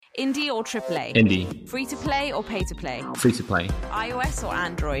Indie or AAA? Indie. Free to play or pay to play? Free to play. iOS or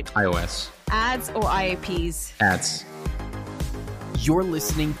Android? iOS. Ads or IAPs? Ads. You're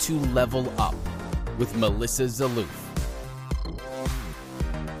listening to Level Up with Melissa Zalouf.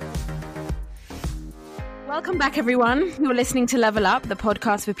 Welcome back, everyone. You're listening to Level Up, the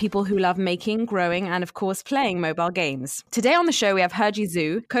podcast for people who love making, growing, and of course, playing mobile games. Today on the show, we have Herji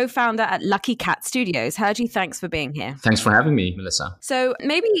Zhu, co-founder at Lucky Kat Studios. Herji, thanks for being here. Thanks for having me, Melissa. So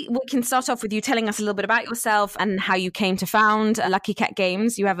maybe we can start off with you telling us a little bit about yourself and how you came to found Lucky Kat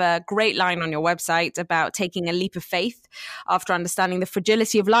Games. You have a great line on your website about taking a leap of faith after understanding the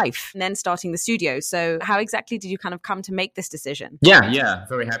fragility of life and then starting the studio. So how exactly did you kind of come to make this decision? Yeah.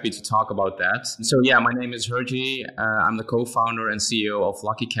 Very happy to talk about that. So my name is Herji. I'm the co-founder and CEO of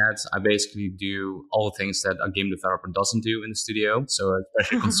Lucky Kat. I basically do all the things that a game developer doesn't do in the studio. So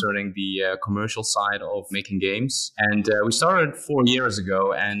especially concerning the commercial side of making games. And we started 4 years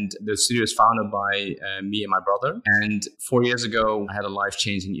ago, and the studio is founded by me and my brother. And 4 years ago, I had a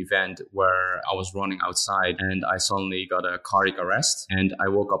life-changing event where I was running outside and I suddenly got a cardiac arrest and I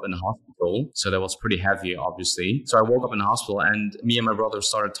woke up in the hospital. So that was pretty heavy, obviously. So I woke up in the hospital and me and my brother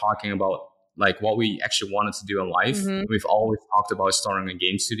started talking about like what we actually wanted to do in life. Mm-hmm. We've always talked about starting a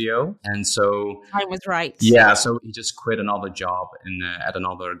game studio. And so I was right. Yeah. So he just quit another job at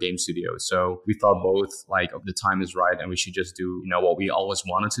another game studio. So we thought both like the time is right and we should just do, what we always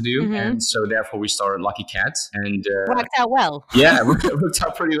wanted to do. Mm-hmm. And so therefore we started Lucky Kat and worked out well. Yeah, it worked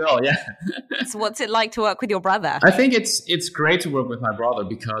out pretty well. Yeah. So what's it like to work with your brother? I think it's great to work with my brother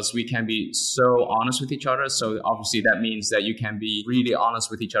because we can be so honest with each other. So obviously that means that you can be really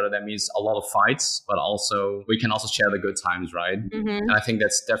honest with each other. That means a lot of fights, but also we can also share the good times, right? Mm-hmm. And I think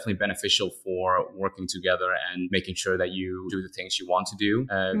that's definitely beneficial for working together and making sure that you do the things you want to do,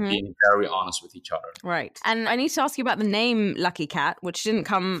 being very honest with each other. Right. And I need to ask you about the name Lucky Kat, which didn't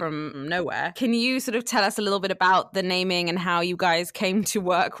come from nowhere. Can you sort of tell us a little bit about the naming and how you guys came to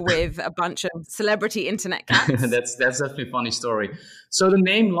work with a bunch of celebrity internet cats? That's definitely a funny story. So the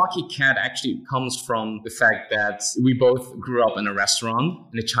name Lucky Kat actually comes from the fact that we both grew up in a restaurant,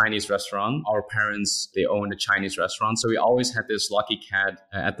 in a Chinese restaurant. Our parents, they owned a Chinese restaurant. So we always had this Lucky Kat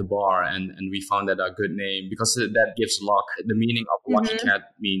at the bar and we found that a good name because that gives luck. The meaning of Lucky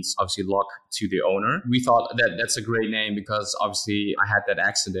Kat means obviously luck to the owner. We thought that that's a great name because obviously I had that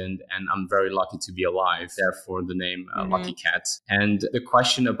accident and I'm very lucky to be alive. Therefore the name Lucky Kat. And the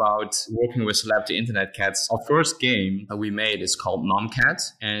question about working with celebrity internet cats, our first game that we made is called Cat.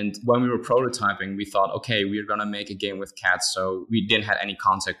 And when we were prototyping, we thought, okay, we're going to make a game with cats. So we didn't have any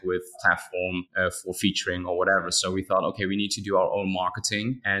contact with platform for featuring or whatever. So we thought, okay, we need to do our own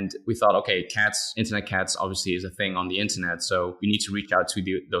marketing. And we thought, okay, cats, internet cats obviously is a thing on the internet. So we need to reach out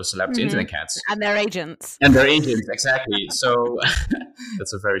to those celebrity internet cats. And their agents. And their agents, exactly. So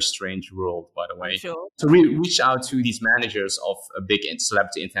that's a very strange world, by the way. Sure. So we reached out to these managers of big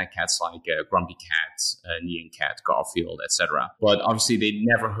celebrity internet cats like Grumpy Cat, Nyan Cat, Garfield, etc. But obviously they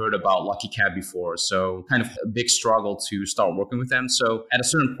never heard about Lucky Kat before. So kind of a big struggle to start working with them. So at a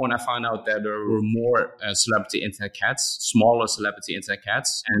certain point, I found out that there were more celebrity internet cats, smaller celebrity internet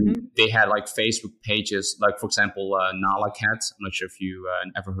cats. And they had like Facebook pages, like for example, Nala Cat. I'm not sure if you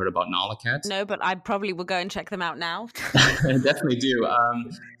ever heard about Nala Cat. No, but I probably will go and check them out now. Definitely do.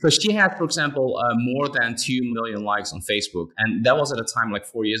 So she had, for example, more than 2 million likes on Facebook. And that was at a time like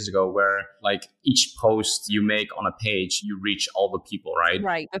 4 years ago where like each post you make on a page, you reach all the people, right?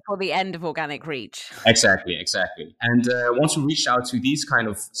 Right, before the end of organic reach. Exactly. And once we reached out to these kind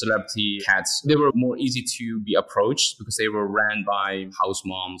of celebrity cats, they were more easy to be approached because they were ran by house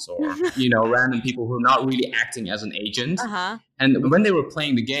moms or, random people who are not really acting as an agent. Uh-huh. And when they were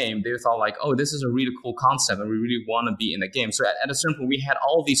playing the game, they thought like, oh, this is a really cool concept and we really want to be in the game. So at a certain point, we had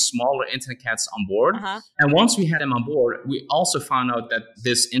all these smaller internet cats on board. Uh-huh. And once we had them on board, we also found out that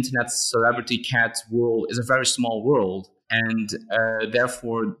this internet celebrity cat world is a very small world. And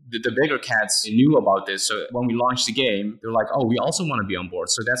therefore, the bigger cats knew about this. So when we launched the game, they were like, oh, we also want to be on board.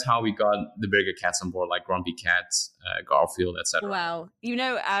 So that's how we got the bigger cats on board, like Grumpy Cat, Garfield, etc. Wow.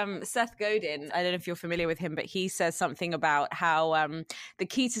 Seth Godin, I don't know if you're familiar with him, but he says something about how the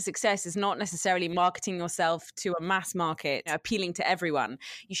key to success is not necessarily marketing yourself to a mass market, appealing to everyone.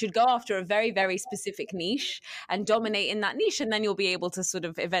 You should go after a very, very specific niche and dominate in that niche. And then you'll be able to sort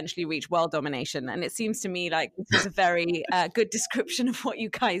of eventually reach world domination. And it seems to me like this is a very good description of what you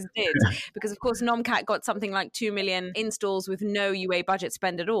guys did, because of course Nomcat got something like 2 million installs with no UA budget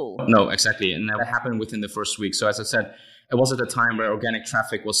spend at all. No, exactly. And that happened within the first week. So as I said, It was at a time where organic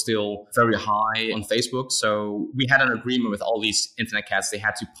traffic was still very high on Facebook. So we had an agreement with all these internet cats. They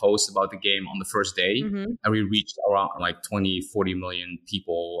had to post about the game on the first day. And we reached around like 20, 40 million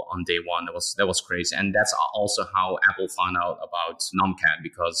people on day one. That was crazy. And that's also how Apple found out about Numcat,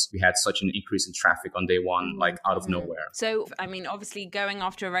 because we had such an increase in traffic on day one, like out of nowhere. So, I mean, obviously going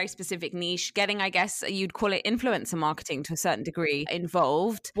after a very specific niche, getting, I guess you'd call it influencer marketing to a certain degree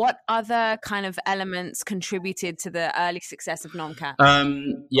involved. What other kind of elements contributed to the early success of Numcat?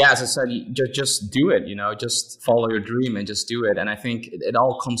 Yeah, as I said, just do it, just follow your dream and just do it. And I think it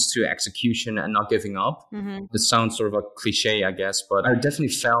all comes to execution and not giving up. It sounds sort of a cliche, I guess, but I definitely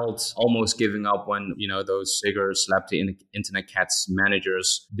felt almost giving up when, those bigger celebrity internet cats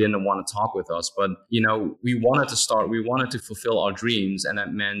managers didn't want to talk with us. But, we wanted to fulfill our dreams. And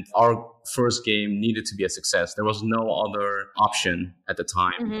that meant our first game needed to be a success. There was no other option at the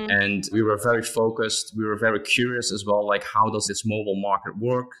time. And we were very focused. We were very curious as well, like, how does this mobile market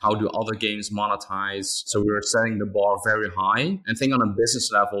work? How do other games monetize? So we were setting the bar very high. And I think on a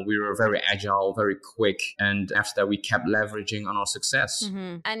business level, we were very agile, very quick. And after that, we kept leveraging on our success.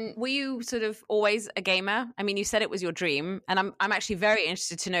 And were you sort of always a gamer? I mean, you said it was your dream. And I'm actually very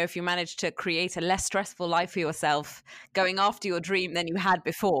interested to know if you managed to create a less stressful life for yourself going after your dream than you had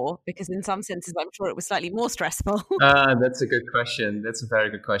before, because in some senses, I'm sure it was slightly more stressful. That's a good question. That's a very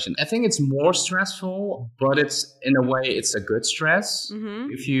good question. I think it's more stressful, but in a way, it's a good stress,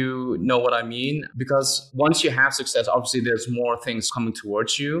 if you know what I mean. Because once you have success, obviously there's more things coming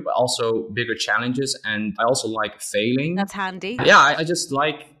towards you, but also bigger challenges. And I also like failing. That's handy. Yeah, I just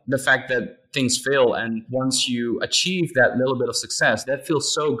like the fact that things fail. And once you achieve that little bit of success, that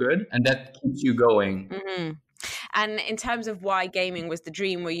feels so good. And that keeps you going. And in terms of why gaming was the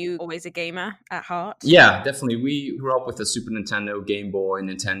dream, were you always a gamer at heart? Yeah, definitely. We grew up with the Super Nintendo, Game Boy,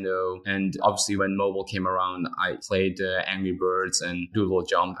 Nintendo. And obviously when mobile came around, I played Angry Birds and Doodle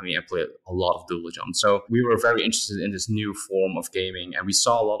Jump. I mean, I played a lot of Doodle Jump. So we were very interested in this new form of gaming. And we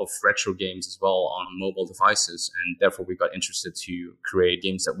saw a lot of retro games as well on mobile devices. And therefore we got interested to create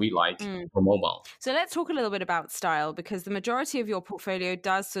games that we like for mobile. So let's talk a little bit about style, because the majority of your portfolio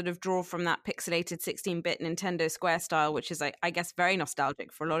does sort of draw from that pixelated 16-bit Nintendo Square style, which is, I guess, very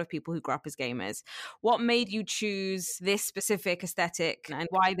nostalgic for a lot of people who grew up as gamers. What made you choose this specific aesthetic, and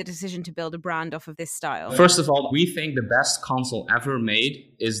why the decision to build a brand off of this style? First of all, we think the best console ever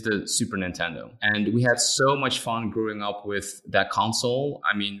made is the Super Nintendo. And we had so much fun growing up with that console.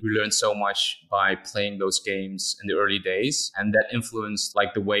 I mean, we learned so much by playing those games in the early days. And that influenced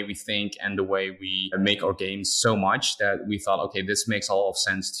like the way we think and the way we make our games so much that we thought, okay, this makes a lot of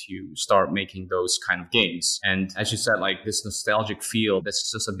sense to start making those kind of games. And as you said, like this nostalgic feel,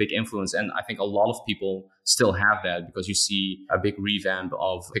 that's just a big influence. And I think a lot of people still have that because you see a big revamp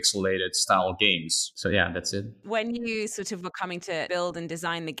of pixelated style games. So yeah, that's it. When you sort of were coming to build and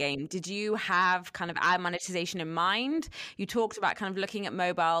design the game, did you have kind of ad monetization in mind? You talked about kind of looking at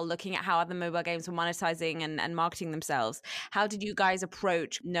mobile, looking at how other mobile games were monetizing and marketing themselves. How did you guys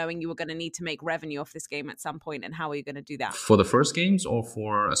approach knowing you were going to need to make revenue off this game at some point, and how were you going to do that? For the first games or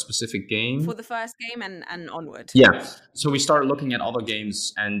for a specific game? For the first game and onward. Yeah. So we started looking at other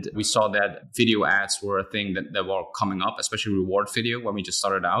games and we saw that video ads were a thing that were coming up, especially reward video when we just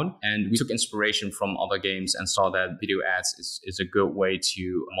started out. And we took inspiration from other games and saw that video ads is a good way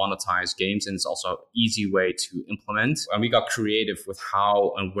to monetize games. And it's also an easy way to implement. And we got creative with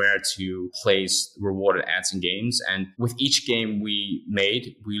how and where to place rewarded ads in games. And with each game we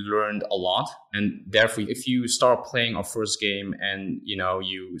made, we learned a lot. And therefore, if you start playing our first game and,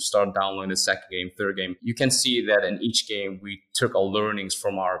 you start downloading the second game, third game, you can see that in each game, we took our learnings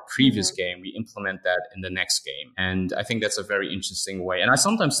from our previous game. We implement that in the next game. And I think that's a very interesting way. And I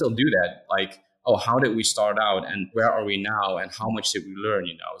sometimes still do that. Like, oh, how did we start out and where are we now and how much did we learn,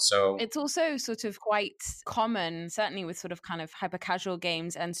 So it's also sort of quite common, certainly with sort of kind of hyper casual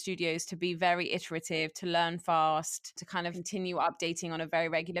games and studios, to be very iterative, to learn fast, to kind of continue updating on a very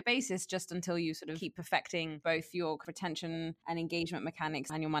regular basis just until you sort of keep perfecting both your retention and engagement mechanics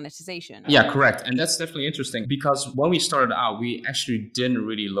and your monetization. Yeah, correct. And that's definitely interesting because when we started out, we actually didn't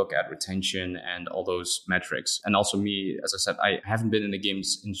really look at retention and all those metrics. And also me, as I said, I haven't been in the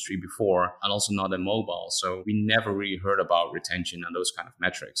games industry before and also not in mobile. So we never really heard about retention and those kind of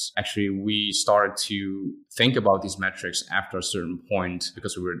metrics. Actually, we started to think about these metrics after a certain point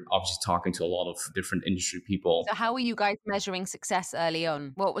because we were obviously talking to a lot of different industry people. So how were you guys measuring success early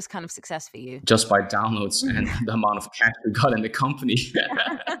on? What was kind of success for you? Just by downloads and the amount of cash we got in the company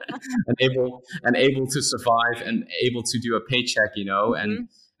and able to survive and able to do a paycheck,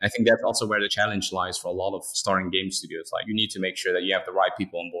 I think that's also where the challenge lies for a lot of starting game studios. Like you need to make sure that you have the right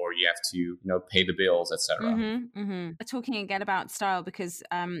people on board. You have to, pay the bills, etc. Talking again about style, because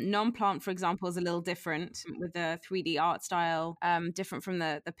Non-Plant, for example, is a little different with the 3D art style, different from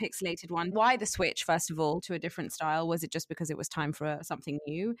the pixelated one. Why the switch, first of all, to a different style? Was it just because it was time for something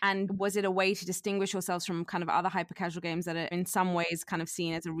new? And was it a way to distinguish yourselves from kind of other hyper-casual games that are in some ways kind of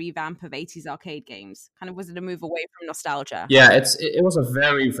seen as a revamp of 80s arcade games? Kind of was it a move away from nostalgia? Yeah, it was a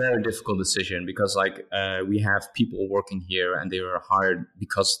very, very difficult decision because we have people working here and they were hired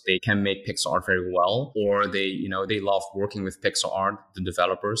because they can make pixel art very well, or they love working with pixel art, the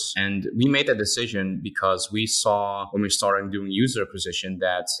developers. And we made that decision because we saw when we started doing user acquisition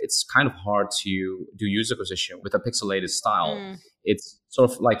that it's kind of hard to do user acquisition with a pixelated style. It's sort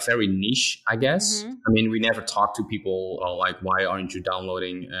of like very niche, I guess. I mean, we never talk to people like, why aren't you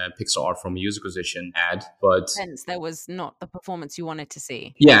downloading pixel art from a user acquisition ad? But hence, there was not the performance you wanted to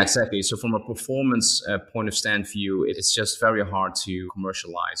see. Yeah, exactly. So from a performance point of stand view, it's just very hard to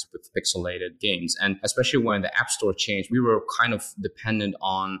commercialize with pixelated games. And especially when the App Store changed, we were kind of dependent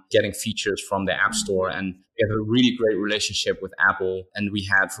on getting features from the App Store. And we have a really great relationship with Apple. And we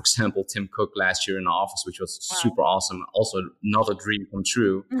had, for example, Tim Cook last year in the office, which was super awesome. Also, not a dream come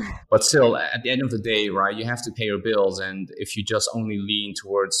true. But still, at the end of the day, right, you have to pay your bills. And if you just only lean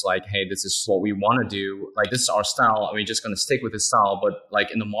towards like, hey, this is what we want to do, like this is our style, and we're just going to stick with this style, but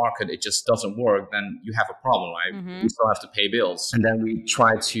like in the market, it just doesn't work, then you have a problem, right? We still have to pay bills. And then we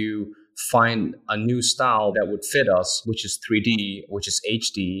try to find a new style that would fit us, which is 3D, which is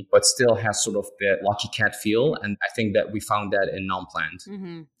HD, but still has sort of the Lucky Cat feel. And I think that we found that in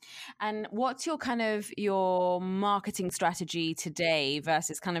Non-Plant. And what's your marketing strategy today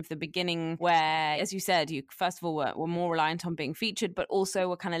versus kind of the beginning where, as you said, you first of all were more reliant on being featured, but also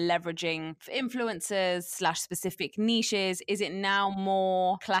were kind of leveraging influencers / specific niches? Is it now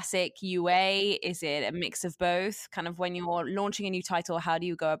more classic UA? Is it a mix of both? Kind of when you're launching a new title, how do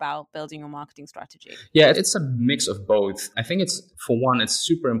you go about building your marketing strategy? Yeah, it's a mix of both. I think it's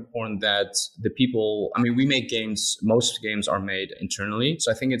super important that the people, I mean, we make games, most games are made internally.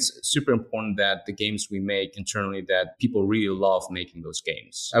 So I think it's super important that the games we make internally, that people really love making those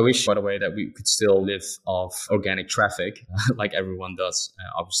games. I wish, by the way, that we could still live off organic traffic like everyone does,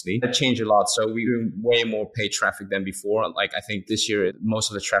 obviously. That changed a lot. So we're doing way more paid traffic than before. Like I think this year,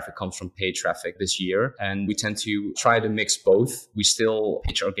 most of the traffic comes from paid traffic this year. And we tend to try to mix both. We still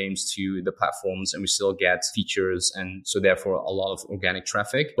pitch our games to the platforms and we still get features. And so therefore a lot of organic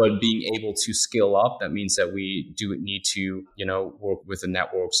traffic, but being able to scale up, that means that we do need to, work with the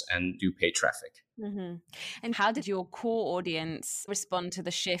networks and do paid traffic. And how did your core audience respond to the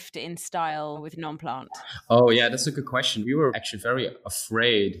shift in style with Non-Plant? Oh, yeah, that's a good question. We were actually very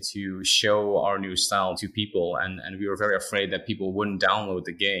afraid to show our new style to people, and we were very afraid that people wouldn't download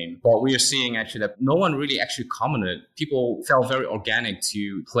the game. But we are seeing actually that no one really actually commented. People felt very organic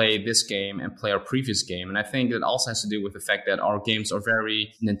to play this game and play our previous game. And I think it also has to do with the fact that our games are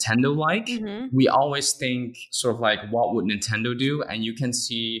very Nintendo-like. We always think sort of like, what would Nintendo do? And you can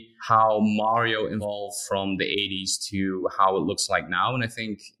see how Mario evolved from the 80s to how it looks like now. And I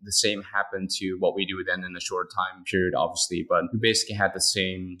think the same happened to what we do then in a short time period, obviously. But we basically had the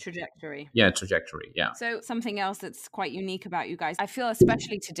same trajectory. Yeah. So something else that's quite unique about you guys, I feel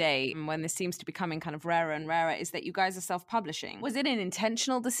especially today, when this seems to be becoming kind of rarer and rarer, is that you guys are self-publishing. Was it an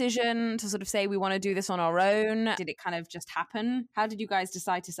intentional decision to sort of say we want to do this on our own? Did it kind of just happen? How did you guys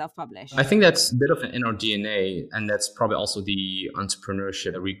decide to self-publish? I think that's a bit of in our DNA. And that's probably also the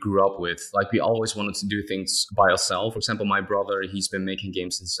entrepreneurship that we grew up with. Like we always wanted to do things by ourselves. For example, my brother, he's been making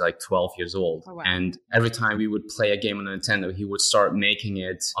games since he's like 12 years old. Oh, wow. And every time we would play a game on Nintendo, he would start making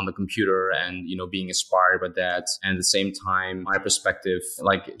it on the computer and, being inspired by that. And at the same time, my perspective,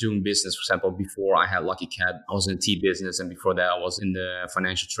 like doing business, for example, before I had Lucky Cat, I was in the tea business. And before that, I was in the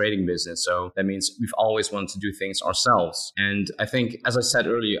financial trading business. So that means we've always wanted to do things ourselves. And I think, as I said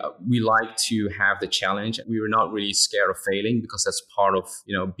earlier, we like to have the challenge. We were not really scared of failing because that's part of,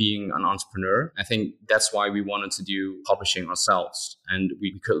 being an entrepreneur. I think that's why we wanted to do publishing ourselves. And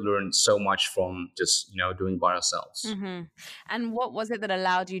we could learn so much from just, doing by ourselves. And what was it that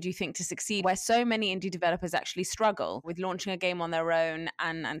allowed you, do you think, to succeed where so many indie developers actually struggle with launching a game on their own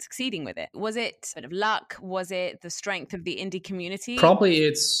and succeeding with it? Was it a bit of luck? Was it the strength of the indie community? Probably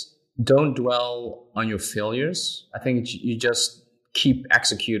it's don't dwell on your failures. I think you just keep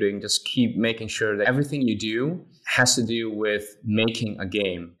executing, just keep making sure that everything you do has to do with making a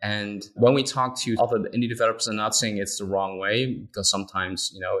game. And when we talk to other indie developers, I'm not saying it's the wrong way, because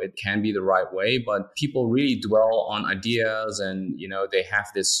sometimes, it can be the right way, but people really dwell on ideas and, they have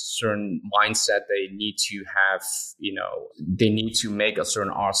this certain mindset they need to have, they need to make a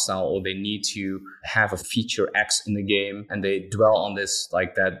certain art style, or they need to have a feature X in the game, and they dwell on this,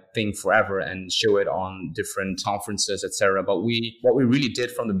 like that thing forever and show it on different conferences, etc. But what we really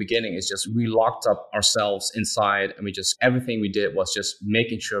did from the beginning is just we locked up ourselves inside, and everything we did was just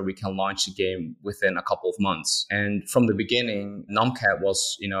making sure we can launch the game within a couple of months. And from the beginning, Numcat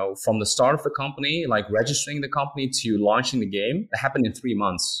was, from the start of the company, like registering the company to launching the game, it happened in 3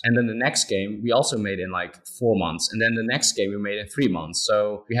 months. And then the next game we also made in like 4 months. And then the next game we made in 3 months.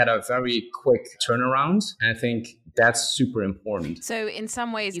 So we had a very quick turnaround. And I think that's super important. So in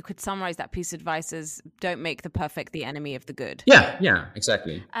some ways, you could summarize that piece of advice as don't make the perfect the enemy of the good. Yeah,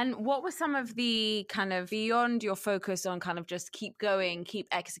 exactly. And what were some of the kind of, beyond your focus on kind of just keep going, keep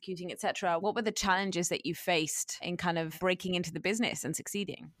executing, etc., what were the challenges that you faced in kind of breaking into the business and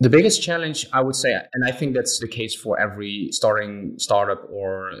succeeding? The biggest challenge, I would say, and I think that's the case for every startup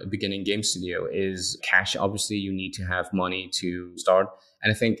or beginning game studio, is cash. Obviously, you need to have money to start.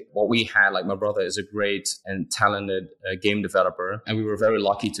 And I think what we had, like my brother is a great and talented game developer. And we were very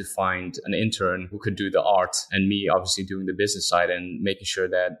lucky to find an intern who could do the art, and me obviously doing the business side and making sure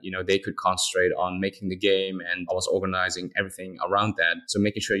that, they could concentrate on making the game. And I was organizing everything around that. So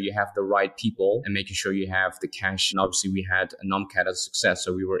making sure you have the right people and making sure you have the cash. And obviously we had a Numcat as a success.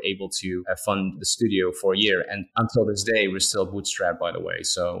 So we were able to fund the studio for a year. And until this day, we're still bootstrapped, by the way.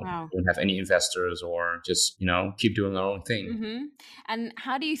 So wow. We don't have any investors or just, keep doing our own thing. Mm-hmm. And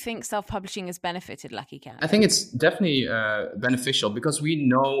how do you think self-publishing has benefited Lucky Kat? I think it's definitely beneficial because we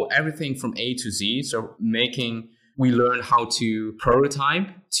know everything from A to Z. So we learn how to prototype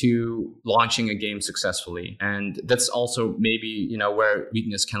to launching a game successfully. And that's also maybe, where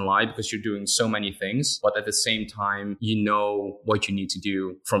weakness can lie, because you're doing so many things, but at the same time, you know what you need to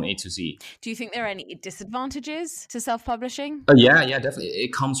do from A to Z. Do you think there are any disadvantages to self-publishing? Yeah, definitely.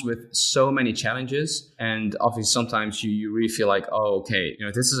 It comes with so many challenges. And obviously sometimes you really feel like, oh, okay,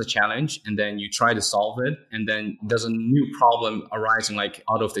 this is a challenge, and then you try to solve it, and then there's a new problem arising like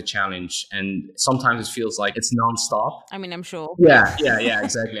out of the challenge. And sometimes it feels like it's nonstop. I mean, I'm sure. Yeah,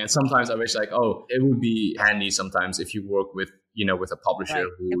 exactly. And sometimes I wish it would be handy sometimes if you work with a publisher right.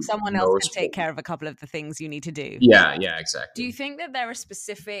 who if someone else can take care of a couple of the things you need to do. Yeah, exactly. Do you think that there are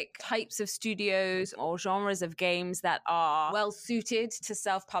specific types of studios or genres of games that are well suited to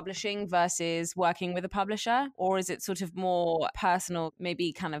self-publishing versus working with a publisher? Or is it sort of more personal,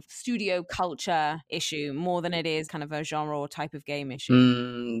 maybe kind of studio culture issue more than it is kind of a genre or type of game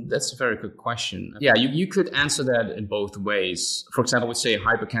issue? That's a very good question. Yeah, you could answer that in both ways. For example, I would say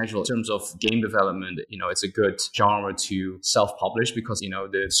hyper-casual in terms of game development, it's a good genre to self-publish because,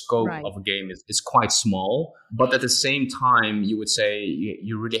 the scope right. of a game is quite small. But at the same time, you would say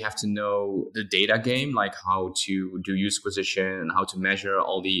you really have to know the data game, like how to do user acquisition and how to measure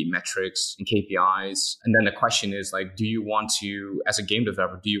all the metrics and KPIs. And then the question is do you want to, as a game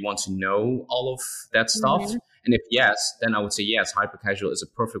developer, do you want to know all of that stuff? Mm-hmm. And if yes, then I would say yes, hyper-casual is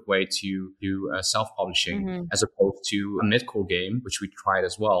a perfect way to do self-publishing as opposed to a mid-core game, which we tried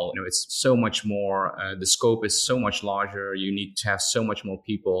as well. It's so much more, the scope is so much larger. You need to have so much more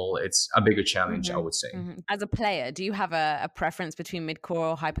people. It's a bigger challenge, I would say. As a player, do you have a preference between mid-core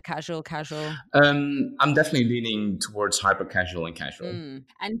or hyper-casual, casual? I'm definitely leaning towards hyper-casual and casual.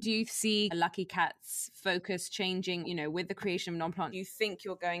 And do you see Lucky Kat's focus changing, with the creation of Non-Plant? Do you think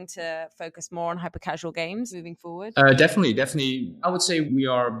you're going to focus more on hyper-casual games moving forward? Definitely. I would say we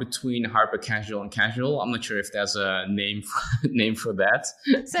are between hyper-casual and casual. I'm not sure if there's a name for that.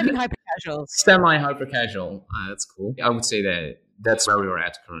 Semi-hyper-casual. Semi-hyper-casual. That's cool. I would say that that's where we are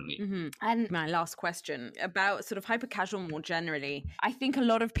at currently. And my last question about sort of hyper-casual more generally. I think a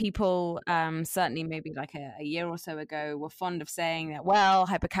lot of people, certainly maybe like a year or so ago, were fond of saying that, well,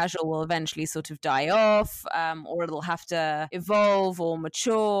 hyper-casual will eventually sort of die off, or it'll have to evolve or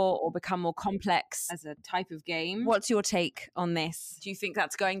mature or become more complex as a type of game. What's your take on this? Do you think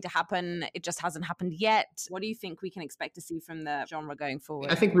that's going to happen? It just hasn't happened yet. What do you think we can expect to see from the genre going forward?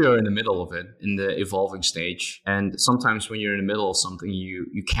 I think we are in the middle of it, in the evolving stage. And sometimes when you're in the middle something,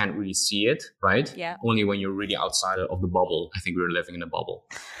 you can't really see it, right? Yeah. Only when you're really outside of the bubble. I think we're living in a bubble.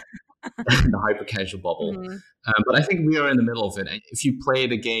 The hyper-casual bubble. But I think we are in the middle of it. And if you play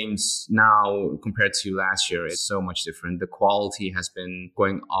the games now compared to last year, it's so much different. The quality has been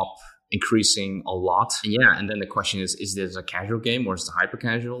going up, increasing a lot. And then the question is this a casual game or is it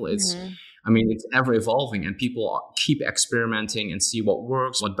hyper-casual? I mean, it's ever evolving, and people keep experimenting and see what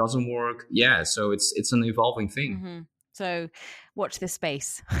works, what doesn't work. Yeah, so it's an evolving thing. Mm-hmm. So watch this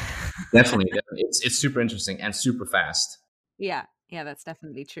space. Definitely. It's super interesting and super fast. Yeah, that's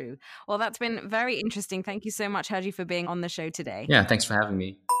definitely true. Well, that's been very interesting. Thank you so much, Haji, for being on the show today. Yeah, thanks for having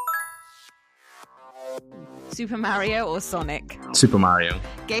me. Super Mario or Sonic? Super Mario.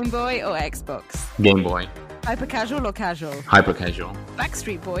 Game Boy or Xbox? Game Boy. Hyper casual or casual? Hyper casual.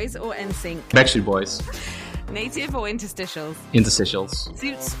 Backstreet Boys or NSYNC? Backstreet Boys. Native or interstitials? Interstitials.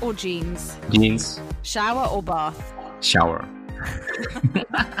 Suits or jeans? Jeans. Shower or bath? Shower.